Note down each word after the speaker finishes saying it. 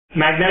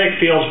Magnetic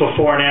fields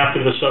before and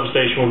after the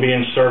substation would be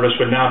in service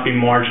would not be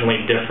marginally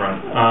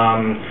different.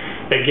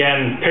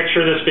 Again,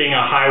 picture this being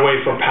a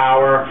highway for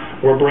power.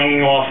 We're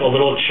bringing off a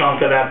little chunk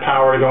of that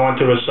power to go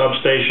into a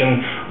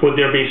substation. Would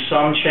there be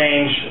some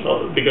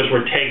change because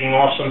we're taking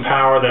off some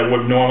power that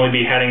would normally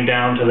be heading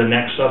down to the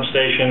next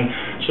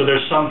substation? So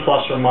there's some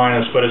plus or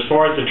minus, but as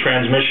far as the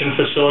transmission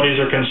facilities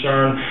are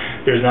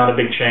concerned, there's not a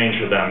big change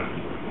with them.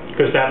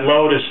 Because that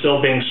load is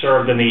still being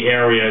served in the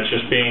area, it's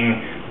just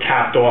being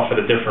tapped off at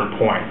a different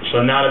point.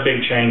 So not a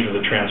big change with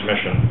the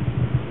transmission.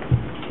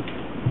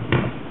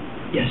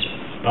 Yes, sir.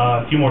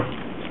 A few more.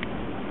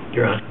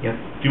 You're on. Yep.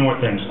 Few more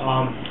things.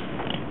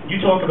 You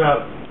talk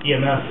about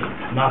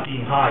EMF not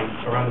being high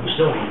around the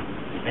facility,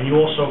 and you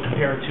also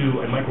compare it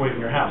to a microwave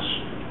in your house.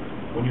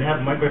 When you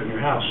have a microwave in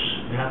your house,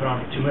 you have it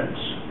on for 2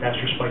 minutes. That's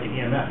your spike in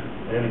EMF,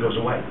 and then it goes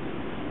away.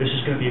 This is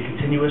going to be a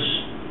continuous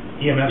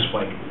EMF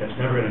spike that's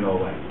never going to go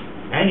away.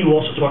 And you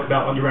also talk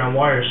about underground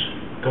wires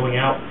going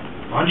out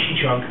on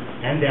sheet trunk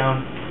and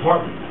down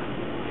partly.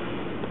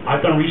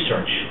 I've done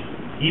research.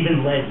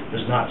 Even lead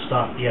does not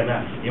stop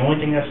EMF. The only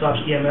thing that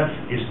stops EMF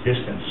is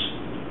distance.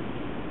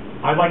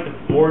 I'd like the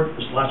board,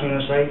 this is the last thing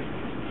I'm going to say,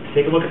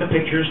 take a look at the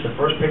pictures, the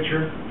first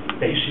picture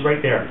that you see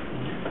right there.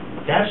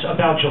 That's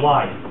about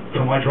July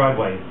from my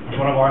driveway in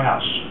front of our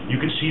house.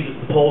 You can see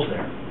the poles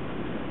there.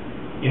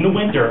 In the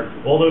winter,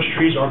 all those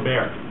trees are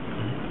bare.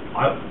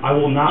 I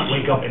will not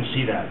wake up and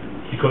see that,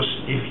 because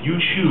if you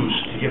choose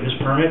to give this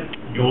permit,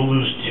 you'll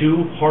lose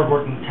 2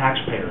 hardworking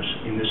taxpayers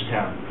in this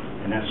town,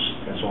 and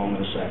that's all I'm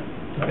going to say.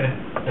 Okay,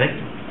 thank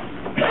you.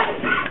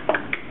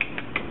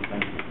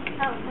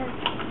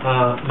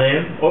 Oh,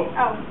 Ma'am? oh.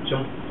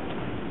 So,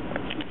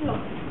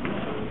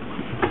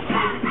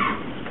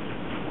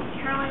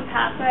 Caroline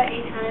Papa,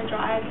 800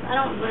 Drive. I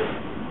don't live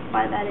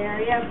by that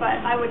area, but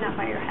I would not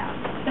buy your house.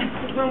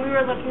 Because when we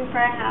were looking for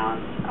a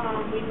house,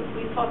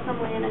 we saw some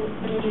land, and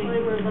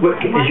initially we were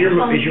looking at... Is your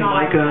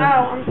mic on?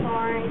 Oh, I'm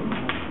sorry.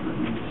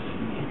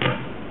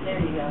 There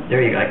you go.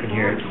 There you go, I can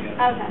hear it.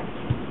 Okay.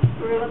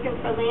 We were looking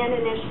for land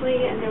initially,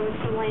 and there was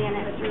some land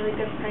at a really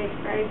good price,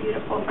 very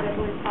beautiful, but it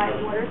was by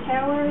water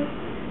towers.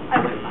 I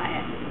wouldn't buy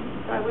it.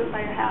 So I wouldn't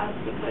buy your house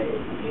because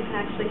you can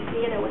actually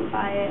see it. I wouldn't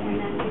buy it, and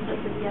then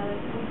because of the other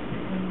thing.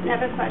 And I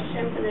have a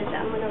question for the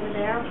gentleman over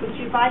there. Would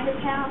you buy his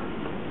house?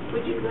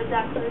 Would you go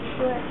that close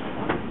to it?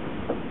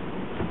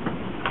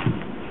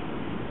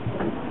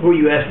 Who are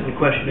you asking the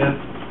question of?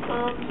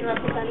 The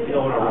representative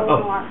for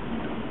Illinois.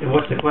 And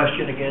what's the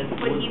question again?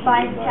 Would he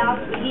buy his house?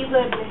 Would he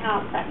live in a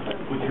house that close?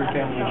 With your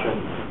family and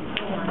children.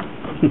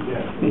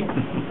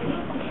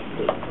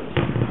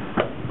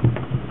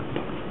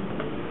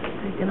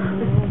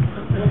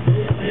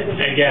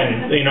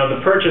 Again, the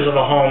purchase of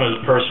a home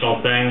is a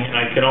personal thing.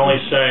 I can only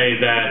say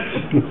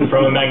that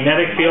from a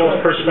magnetic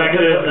field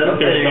perspective,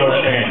 there's no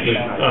change.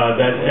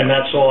 And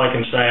that's all I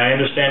can say. I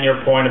understand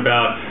your point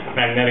about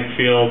magnetic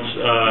fields,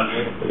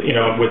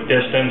 with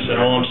distance,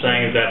 and all I'm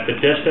saying is that the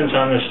distance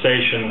on this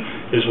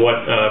station is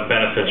what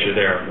benefits you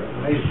there.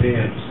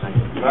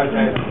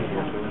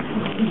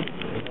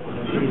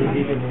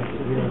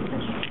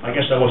 I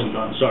guess I wasn't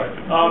done, sorry.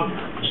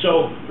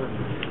 So,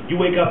 you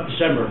wake up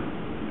December,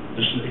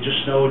 it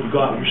just snowed, you go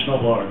out with your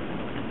snowblower.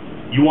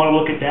 You want to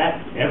look at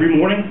that every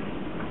morning?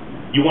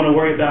 You want to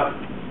worry about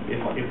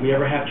if we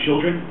ever have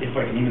children, if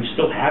I can even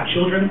still have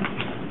children,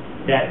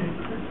 that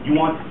you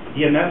want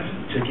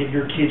EMF to give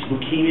your kids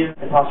leukemia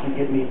and possibly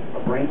give me a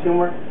brain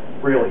tumor?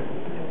 Really?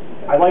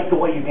 I like the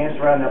way you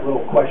danced around that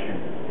little question.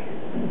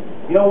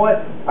 You know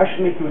what? I should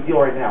make you a deal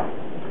right now.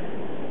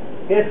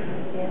 If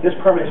this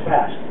permit is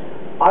passed,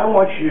 I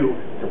want you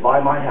to buy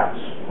my house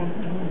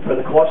for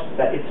the cost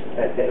that it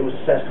was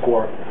assessed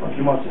for a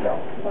few months ago.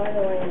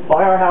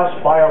 Buy our house,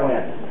 buy our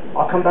land.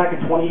 I'll come back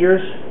in 20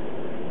 years.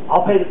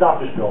 I'll pay the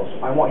doctor's bills.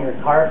 I want your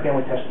entire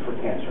family tested for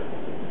cancer.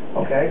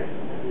 Okay?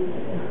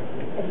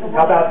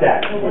 How about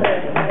that?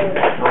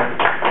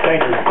 Thank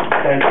you.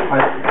 Thank you.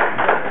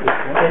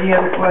 Any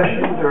other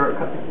questions, or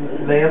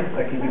ma'am?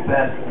 I can you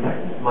pass the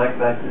mic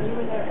back to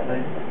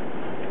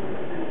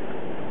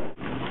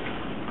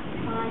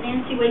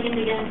Nancy Wiggins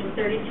again from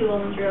 32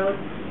 Owens Road.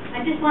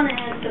 I just want to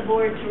ask the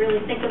board to really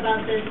think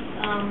about this.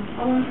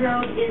 Owens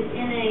Road is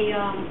in a,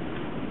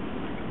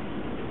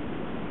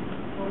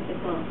 what's it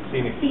called?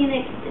 It's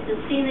a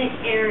scenic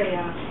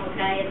area,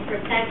 okay? It's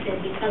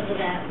protected because of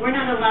that. We're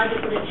not allowed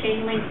to put a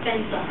chain link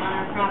fence up on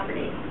our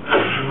property.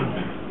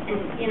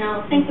 And,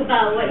 think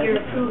about what you're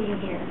approving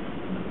here.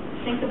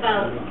 Think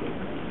about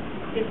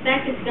the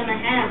effect it's going to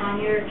have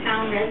on your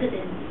town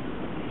residents,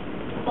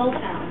 the whole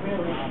town,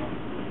 really.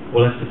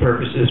 Well, that's the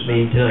purpose of this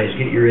meeting tonight,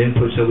 is get your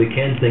input so we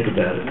can think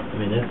about it. I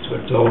mean, that's what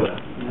it's all about.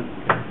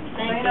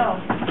 Thank you.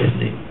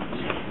 Isn't it?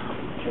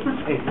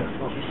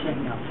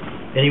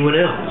 Anyone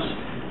else?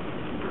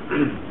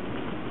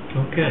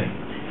 Okay.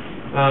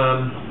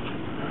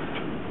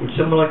 Would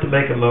someone like to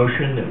make a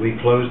motion that we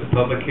close the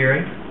public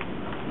hearing?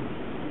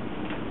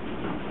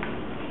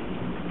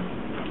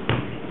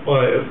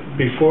 Well,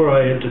 before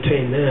I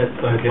entertain that,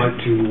 I'd like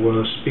to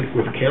speak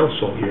with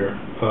council here.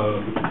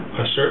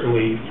 I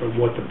certainly, from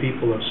what the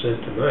people have said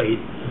tonight,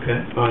 Okay.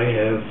 I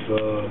have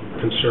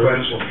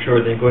concerns.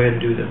 Sure, then go ahead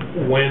and do them.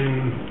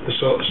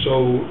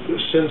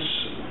 Since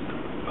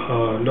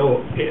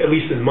at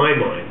least in my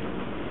mind,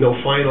 no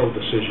final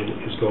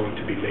decision is going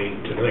to be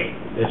made tonight.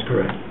 That's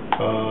correct.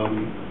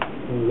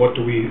 What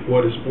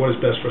is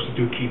best for us to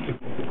do? Keep the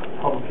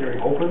public hearing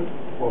open,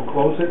 or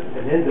close it,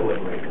 and then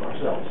deliberate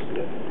ourselves?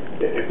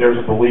 If there's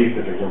a belief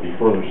that there's going to be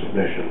further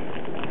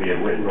submission, be it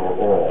written or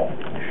oral,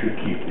 you should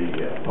keep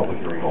the public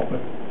hearing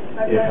open.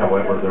 If,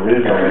 however, there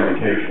is no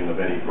indication of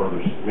any further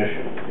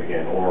submission,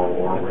 again, oral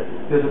or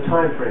written. There's a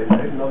time frame,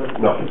 right? No, there is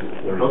not.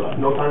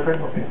 No time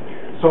frame? Okay.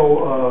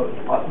 So,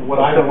 I'm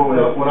looking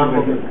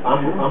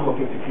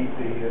to keep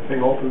the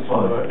thing open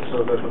so that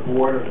the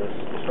board, and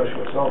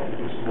especially myself, can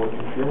do some more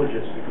due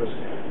diligence, because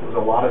there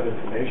was a lot of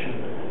information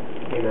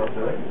that came out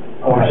tonight.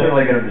 Oh, we're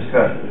certainly going to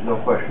discuss it, there's no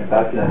question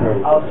about that.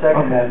 I'll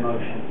second that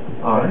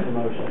motion. All right.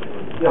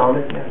 Yeah, I'll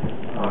make that.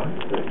 All right.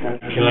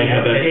 Can I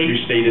have that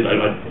restated?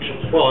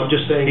 Well, I'm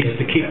just saying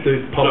to keep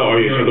the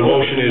public hearing. So the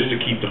motion is to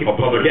keep the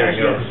public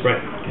hearing Yes, open. right.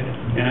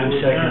 And I'm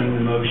seconding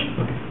the motion.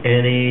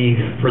 Any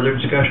further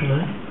discussion on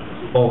that?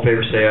 All in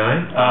favor say aye.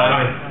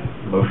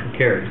 Aye. Motion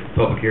carries.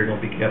 Public hearing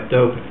will be kept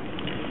open.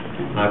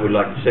 I would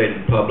like to say to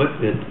the public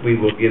that we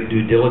will give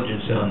due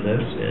diligence on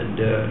this, and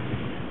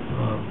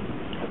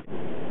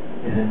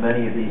in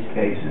many of these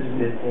cases,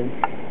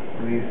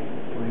 we've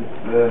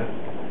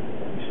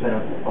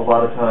spent a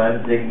lot of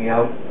time digging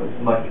out as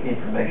much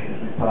information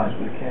as we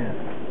possibly can.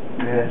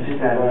 We have to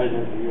establish. Do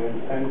you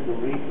intend to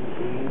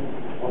reconvene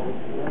public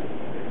hearing?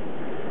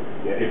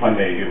 Yeah, if I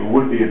may, it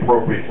would be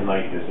appropriate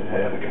tonight to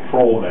have a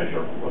control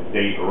measure, a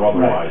date or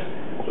otherwise,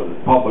 so that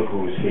the public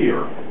who is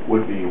here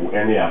would be,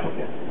 and the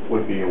applicant,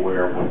 would be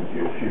aware of what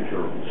your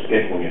future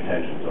scheduling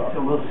intentions are.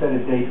 So we'll set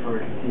a date for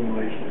a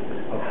continuation of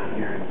this public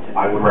hearing.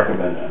 I would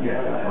recommend that.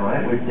 Yeah, All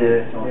right.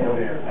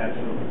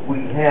 absolutely.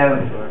 We have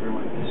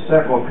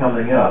several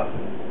coming up.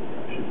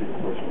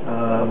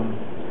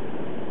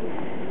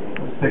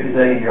 Let's pick a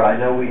date here. I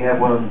know we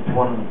have one on the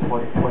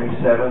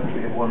 27th.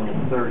 We have one on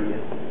the 30th.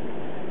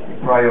 We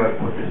probably ought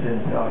to put this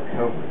into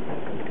October.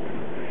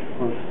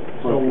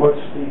 So what's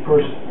the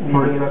first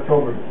meeting in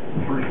October?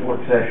 First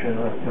work session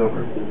in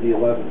October. The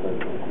 11th, I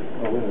think.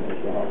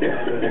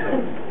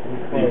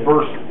 The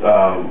first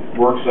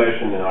work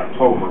session in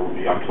October would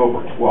be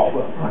October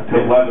 12th.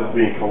 The 11th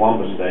being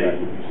Columbus Day,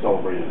 would be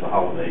celebrated as a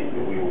holiday.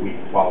 We will week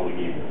following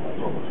evening,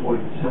 October 12th. Would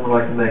someone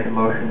like to make a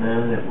motion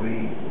then that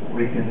we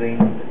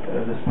reconvene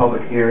this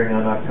public hearing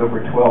on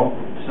October 12th?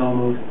 So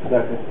moved.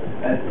 Second.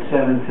 At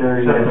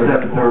 7:30.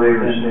 7:30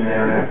 or soon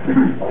thereafter.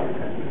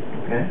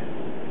 Okay.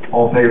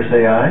 All in favor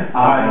say aye.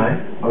 Aye.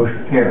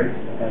 Motion carries.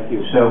 Thank you.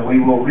 So we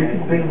will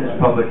reconvene this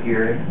public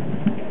hearing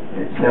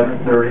at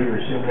 7:30 or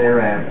soon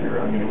thereafter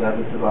on the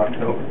 11th of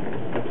October.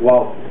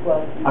 12th.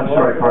 I'm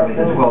sorry, pardon me,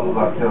 the 12th of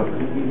October.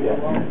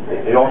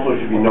 It also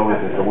should be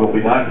noted that there will be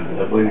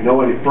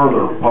no any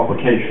further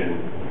publication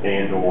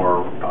and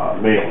or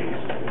mailings.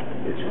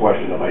 It's a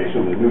question of, I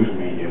assume the news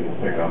media will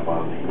pick up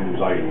on the news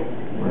item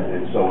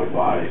and so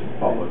advise the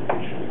public.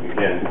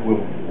 Again, we'll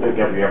make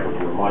every effort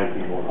to remind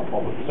people in our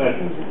public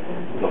sessions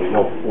there'll be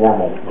no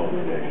formal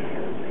notification.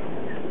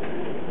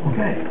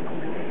 Okay.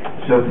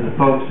 So for the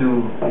folks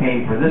who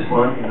came for this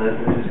one, this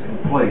is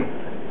complete.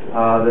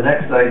 The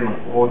next item,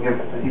 we'll give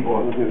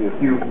people a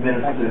few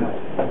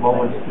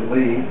moments to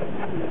leave.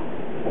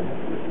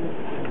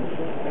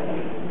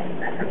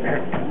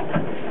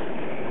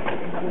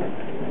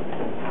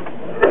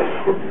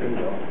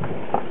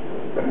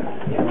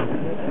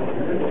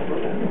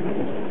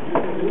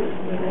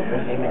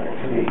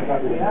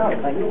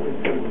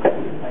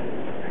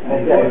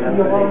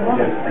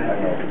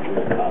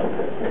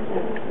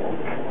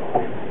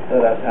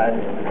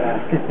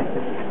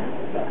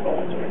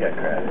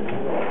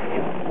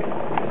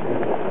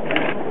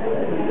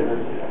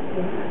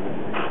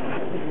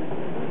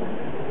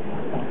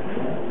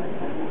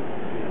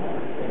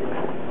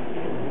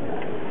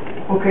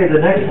 Okay,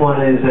 the next one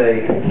is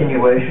a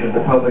continuation of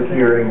the public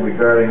hearing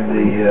regarding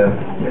the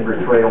Timber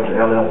Trails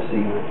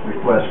LLC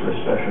request for a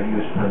special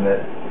use permit.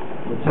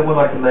 Would someone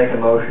like to make a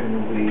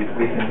motion we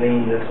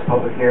reconvene this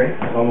public hearing?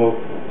 So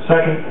moved.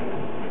 Second.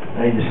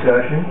 Any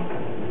discussion?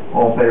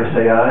 All in favor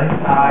say aye.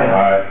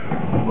 Aye.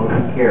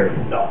 Motion carried.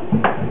 No.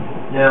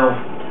 Now,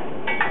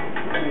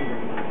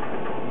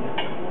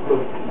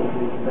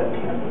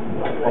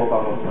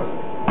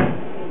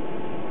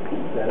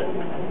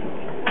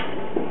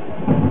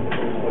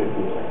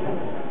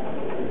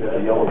 The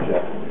yellow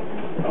check.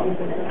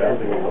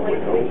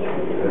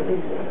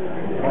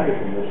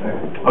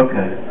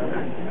 okay.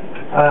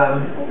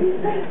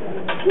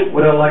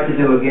 What I'd like to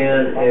do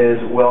again is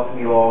welcome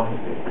you all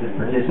to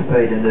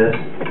participate in this.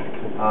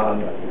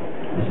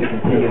 It's a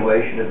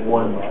continuation of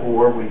one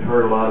before. We've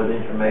heard a lot of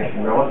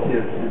information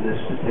relative to this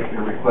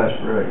particular request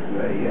for a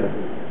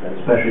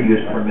special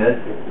use permit.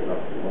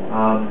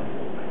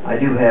 I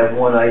do have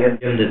one item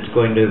that's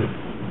going to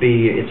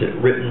be, it's a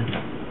written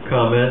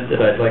comment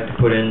that I'd like to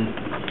put in.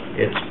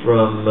 It's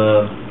from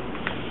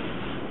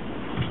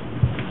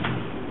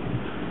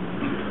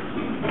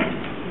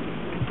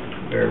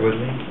bear with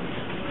me.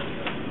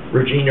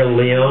 Regina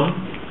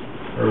Leone.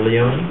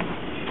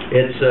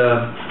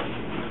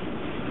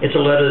 It's a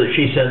letter that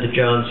she sent to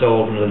John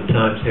Sullivan of the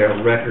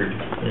Times-Herald Record,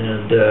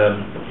 and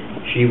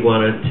she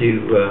wanted to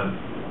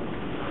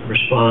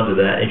respond to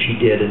that, and she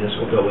did, and this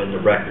will go in the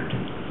record.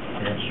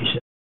 And she said,